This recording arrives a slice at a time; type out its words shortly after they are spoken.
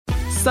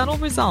Subtle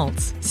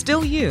results,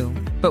 still you,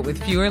 but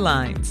with fewer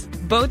lines.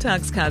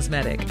 Botox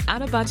Cosmetic,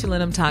 out of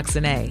botulinum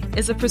toxin A,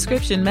 is a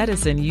prescription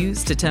medicine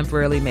used to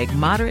temporarily make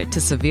moderate to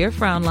severe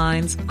frown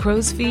lines,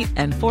 crow's feet,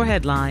 and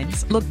forehead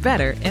lines look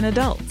better in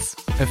adults.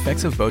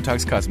 Effects of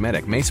Botox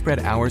Cosmetic may spread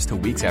hours to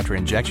weeks after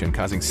injection,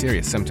 causing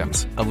serious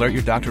symptoms. Alert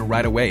your doctor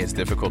right away as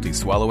difficulty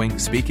swallowing,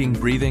 speaking,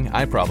 breathing,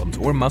 eye problems,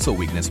 or muscle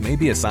weakness may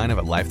be a sign of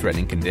a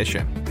life-threatening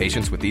condition.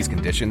 Patients with these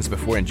conditions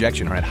before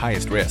injection are at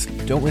highest risk.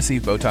 Don't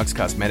receive Botox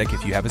Cosmetic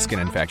if you have a skin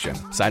infection.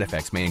 Side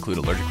effects may include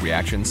allergic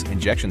reactions,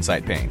 injection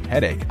site pain,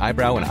 headache,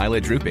 eyebrow and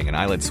eyelid drooping, and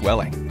eyelid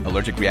swelling.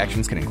 Allergic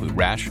reactions can include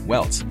rash,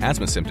 welts,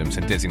 asthma symptoms,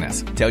 and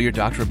dizziness. Tell your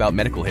doctor about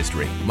medical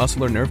history,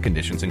 muscle or nerve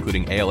conditions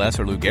including ALS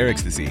or Lou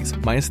Gehrig's disease,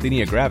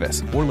 myasthenia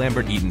gravis, or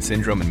Lambert-Eaton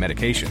syndrome, and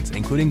medications,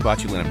 including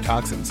botulinum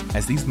toxins,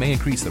 as these may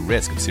increase the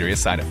risk of serious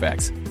side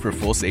effects. For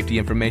full safety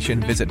information,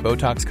 visit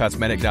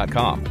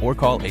BotoxCosmetic.com or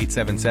call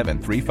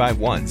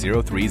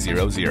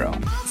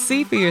 877-351-0300.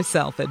 See for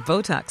yourself at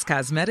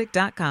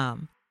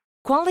BotoxCosmetic.com.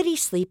 Quality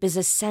sleep is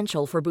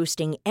essential for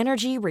boosting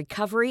energy,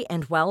 recovery,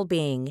 and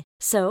well-being.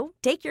 So,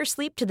 take your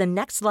sleep to the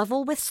next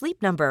level with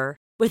Sleep Number.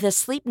 With a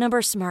Sleep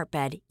Number smart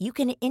bed, you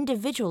can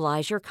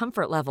individualize your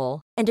comfort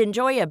level and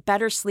enjoy a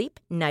better sleep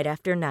night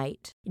after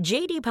night.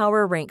 J.D.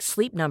 Power ranks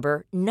Sleep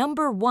Number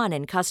number one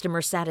in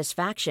customer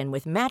satisfaction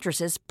with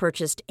mattresses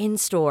purchased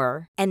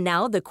in-store. And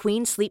now the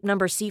Queen Sleep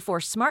Number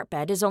C4 smart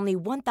bed is only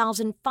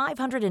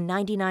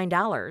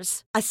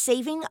 $1,599, a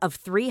saving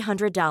of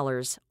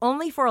 $300,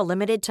 only for a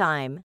limited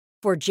time.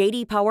 For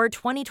J.D. Power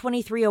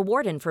 2023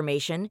 award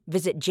information,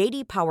 visit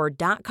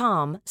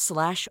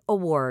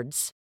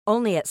jdpower.com/awards.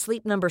 Only at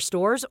Sleep Number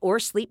stores or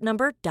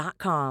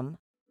sleepnumber.com.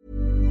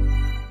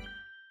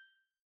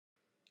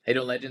 Hey,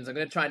 legends, I'm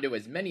going to try and do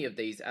as many of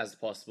these as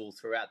possible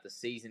throughout the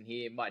season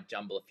here. Might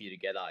jumble a few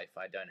together if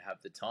I don't have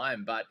the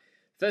time. But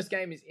first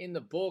game is in the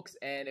books,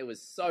 and it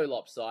was so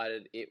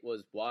lopsided. It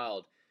was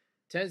wild.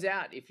 Turns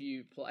out, if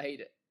you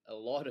played a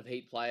lot of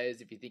Heat players,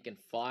 if you're thinking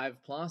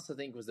 5+, I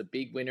think was a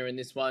big winner in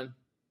this one.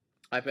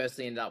 I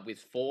personally ended up with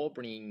 4,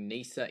 bringing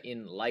Nisa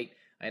in late.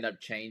 I ended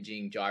up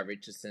changing Jai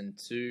Richardson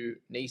to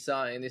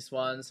Nisa in this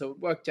one. So it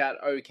worked out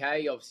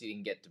okay. Obviously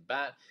didn't get to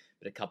bat,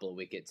 but a couple of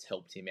wickets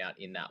helped him out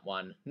in that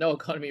one. No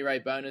economy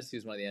rate bonus. He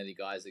was one of the only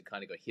guys that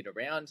kind of got hit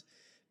around.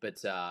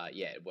 But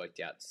yeah, it worked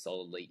out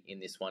solidly in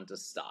this one to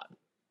start.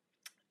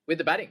 With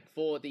the batting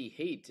for the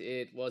Heat,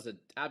 it was an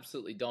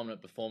absolutely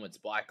dominant performance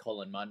by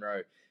Colin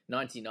Munro.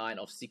 99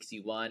 off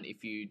 61.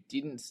 If you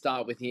didn't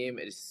start with him,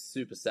 it is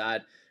super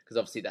sad because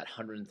obviously that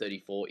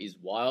 134 is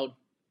wild.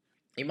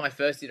 In my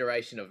first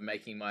iteration of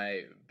making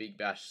my Big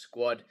Bash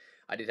squad,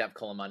 I did have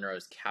Colin Munro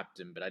as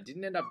captain, but I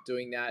didn't end up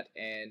doing that,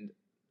 and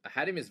I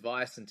had him as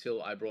vice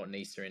until I brought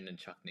Nisa in and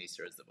chucked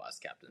Nisa as the vice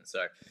captain.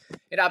 So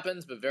it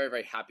happens, but very,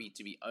 very happy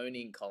to be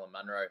owning Colin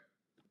Munro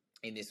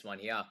in this one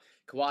here.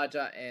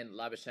 Khawaja and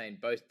Labuschagne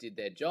both did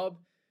their job.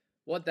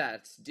 What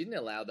that didn't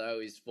allow, though,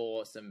 is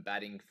for some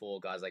batting for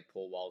guys like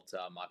Paul Walter,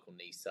 Michael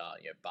Nisa,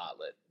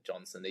 Bartlett,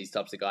 Johnson, these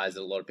types of guys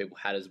that a lot of people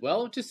had as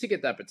well, just to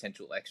get that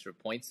potential extra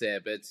points there.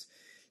 But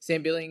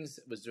Sam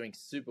Billings was doing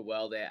super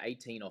well there,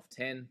 18 off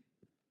 10.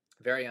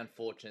 Very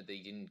unfortunate that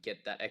he didn't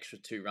get that extra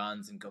 2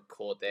 runs and got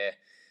caught there.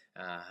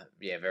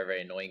 Yeah, very,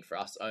 very annoying for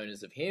us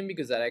owners of him,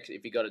 because that actually,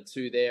 if he got a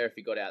 2 there, if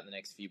he got out in the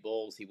next few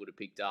balls, he would have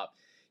picked up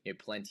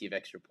plenty of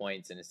extra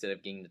points. And instead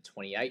of getting the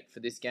 28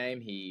 for this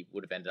game, he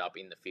would have ended up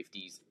in the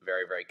 50s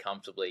very, very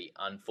comfortably,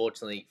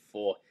 unfortunately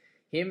for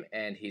him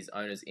and his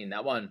owners in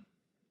that one.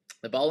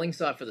 The bowling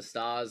side for the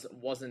Stars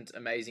wasn't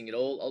amazing at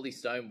all. Ollie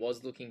Stone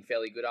was looking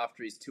fairly good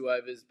after his 2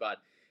 overs, but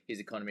his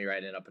economy rate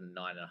ended up at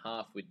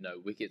 9.5 with no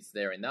wickets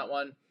there in that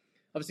one.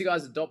 Obviously,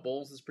 guys, the dot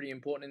balls is pretty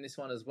important in this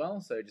one as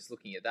well. So just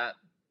looking at that,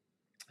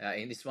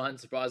 in this one,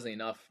 surprisingly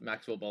enough,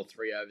 Maxwell bowled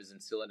 3 overs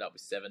and still ended up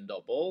with 7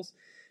 dot balls,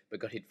 but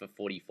got hit for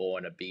 44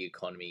 and a big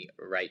economy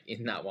rate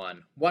in that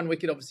one. 1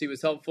 wicket obviously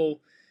was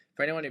helpful.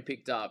 For anyone who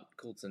picked up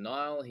Coulter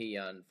Nile, he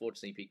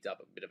unfortunately picked up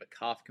a bit of a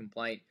calf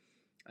complaint,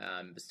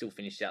 but still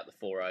finished out the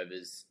 4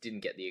 overs, didn't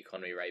get the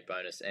economy rate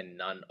bonus, and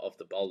none of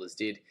the bowlers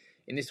did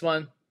in this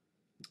one.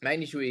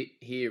 Main issue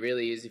here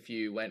really is if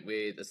you went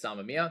with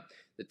Osama Mir,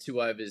 the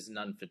 2 overs,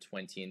 none for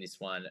 20 in this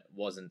one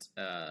wasn't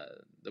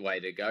the way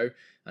to go.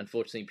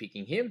 Unfortunately,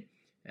 picking him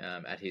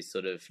at his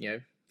sort of,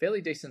 fairly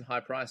decent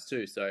high price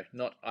too, so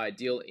not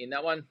ideal in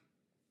that one.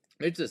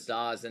 Move to the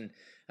Stars, and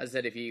as I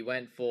said, if you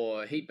went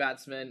for Heat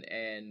batsmen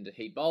and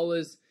Heat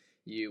bowlers,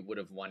 you would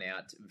have won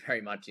out very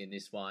much in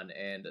this one.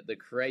 And the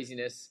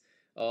craziness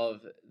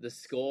of the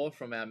score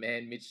from our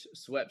man Mitch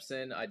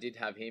Swepson, I did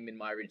have him in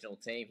my original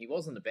team. He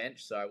was on the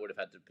bench, so I would have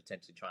had to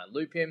potentially try and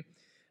loop him.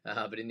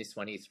 But in this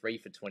one, he's 3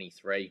 for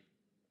 23.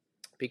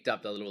 Picked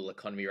up the little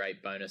economy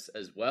rate bonus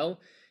as well.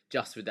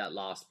 Just with that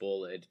last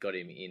ball, it got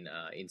him in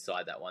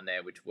inside that one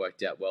there, which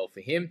worked out well for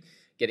him,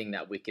 getting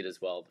that wicket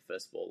as well, the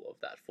first ball of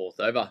that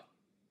 4th over.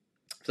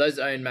 For those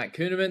that own Matt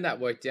Kuhneman, that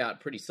worked out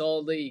pretty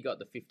solidly. He got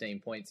the 15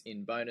 points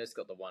in bonus,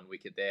 got the 1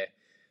 wicket there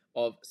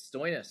of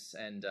Stoinis,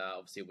 and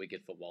obviously a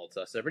wicket for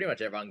Walter. So pretty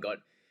much everyone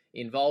got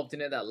involved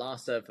in it. That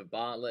last over for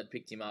Bartlett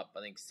picked him up,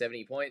 I think,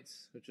 70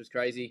 points, which was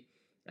crazy.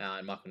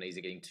 And Michael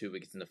Neser getting 2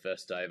 wickets in the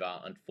first over.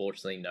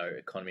 Unfortunately, no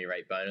economy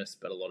rate bonus,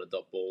 but a lot of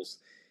dot balls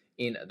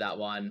in that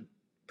one.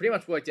 Pretty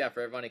much worked out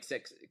for everyone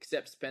except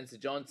Spencer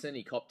Johnson.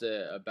 He copped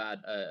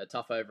a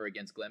tough over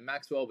against Glenn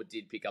Maxwell, but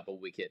did pick up a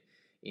wicket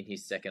in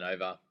his second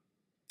over.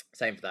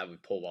 Same for that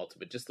with Paul Walter,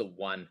 but just the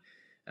one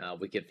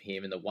wicket for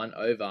him, and the 1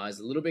 over is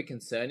a little bit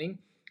concerning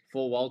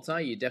for Walter.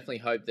 You definitely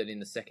hope that in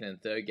the second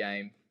and third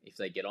game, if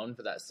they get on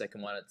for that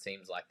second one, it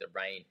seems like the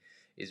rain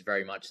is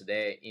very much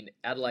there in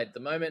Adelaide at the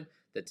moment,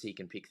 that he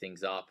can pick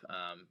things up.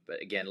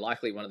 But again,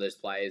 likely one of those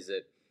players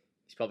that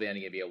he's probably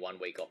only going to be a 1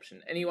 week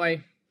option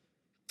anyway.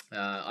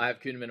 I have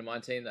Kuhnemann in my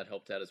team, that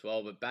helped out as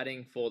well, but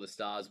batting for the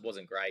Stars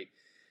wasn't great.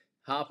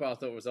 Harper, I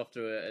thought, was off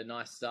to a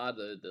nice start,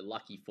 the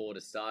lucky 4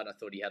 to start. I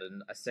thought he had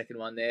a second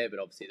one there, but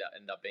obviously that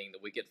ended up being the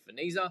wicket for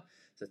Neser.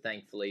 So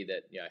thankfully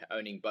that,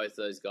 owning both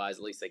those guys,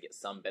 at least they get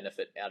some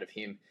benefit out of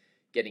him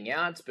getting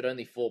out. But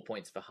only 4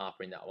 points for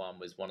Harper in that one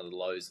was one of the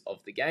lows of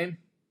the game.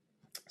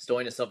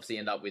 Stoinis obviously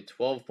ended up with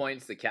 12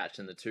 points, the catch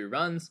and the 2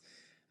 runs.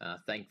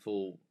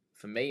 Thankful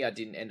for me, I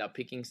didn't end up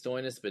picking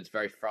Stoinis, but it's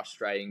very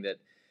frustrating that,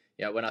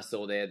 when I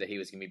saw there that he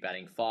was going to be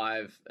batting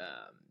 5,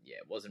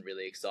 it wasn't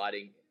really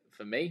exciting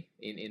for me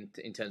in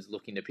terms of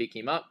looking to pick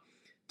him up.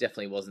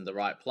 Definitely wasn't the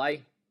right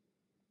play.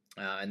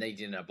 And then he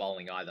didn't have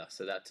bowling either,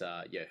 so that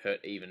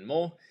hurt even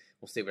more.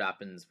 We'll see what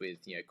happens with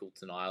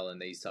Coulton Isle and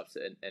these types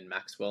and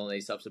Maxwell and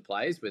these types of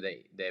players with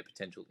their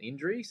potential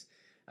injuries,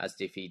 as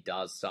if he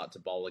does start to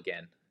bowl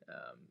again.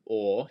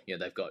 Or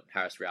they've got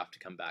Harris Ralph to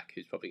come back,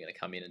 who's probably going to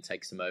come in and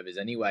take some overs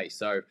anyway.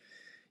 So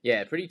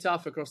pretty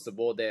tough across the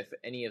board there for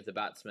any of the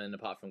batsmen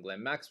apart from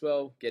Glenn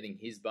Maxwell getting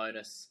his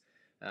bonus,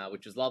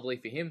 which was lovely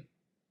for him.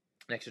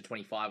 An extra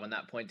 25 on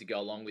that point to go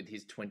along with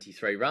his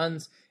 23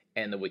 runs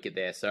and the wicket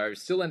there. So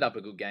still end up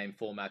a good game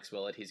for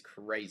Maxwell at his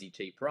crazy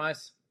cheap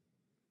price.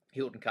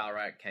 Hilton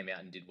Cartwright came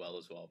out and did well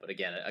as well. But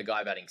again, a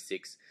guy batting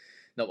 6,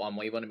 not one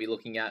we want to be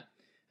looking at.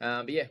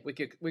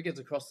 Wickets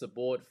across the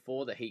board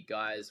for the Heat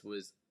guys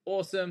was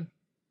awesome.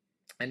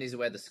 And these are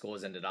where the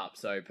scores ended up.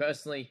 So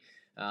personally,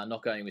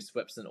 not going with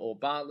Swepson or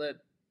Bartlett.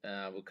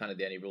 Were kind of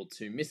the only real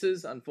 2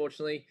 misses,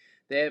 unfortunately,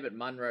 there. But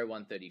Munro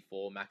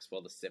 134,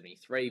 Maxwell the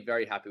 73.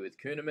 Very happy with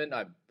Kuhnemann.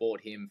 I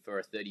bought him for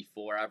a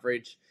 34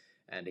 average,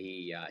 and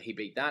he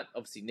beat that.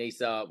 Obviously,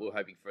 Neser, we were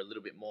hoping for a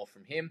little bit more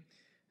from him.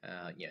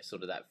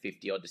 Sort of that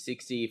 50 odd to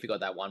 60. If he got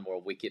that one more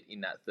wicket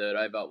in that third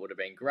over, it would have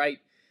been great.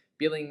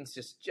 Billings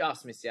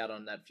just missed out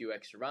on that few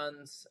extra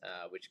runs,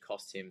 which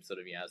cost him sort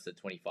of, so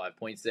 25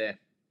 points there.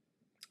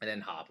 And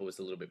then Harper was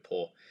a little bit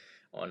poor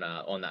on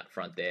that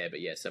front there.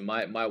 But so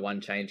my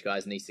one change,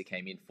 guys, Neser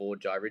came in for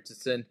Jai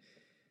Richardson.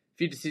 A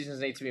few decisions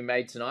need to be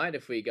made tonight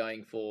if we're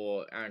going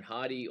for Aaron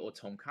Hardy or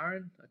Tom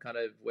Curran. Kind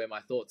of where my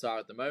thoughts are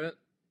at the moment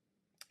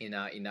in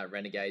that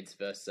Renegades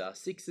versus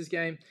Sixers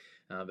game.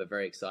 But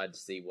very excited to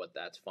see what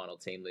that final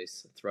team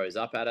list throws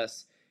up at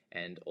us,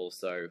 and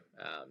also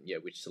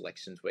which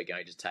selections we're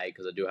going to take,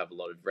 because I do have a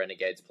lot of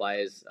Renegades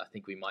players. I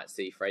think we might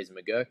see Fraser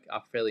McGurk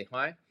up fairly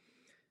high.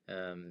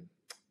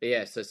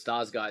 So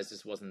Stars guys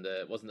just wasn't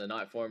the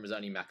night for him. It was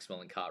only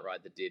Maxwell and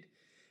Cartwright that did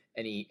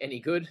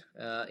any good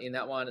in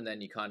that one, and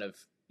then you kind of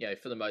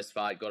for the most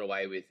part got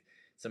away with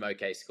some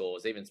okay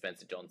scores. Even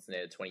Spencer Johnson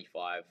there,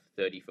 25,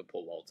 30 for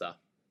Paul Walter.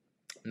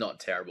 Not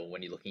terrible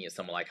when you're looking at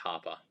someone like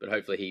Harper, but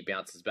hopefully he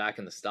bounces back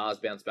and the Stars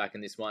bounce back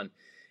in this one.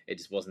 It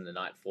just wasn't the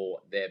night for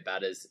their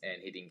batters,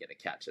 and he didn't get a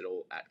catch at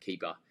all at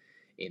keeper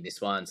in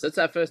this one. So that's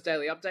our first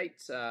daily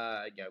update.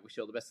 Wish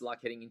you all the best of luck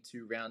heading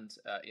into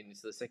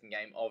the second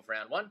game of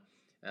round 1.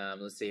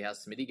 Let's see how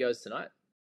Smitty goes tonight.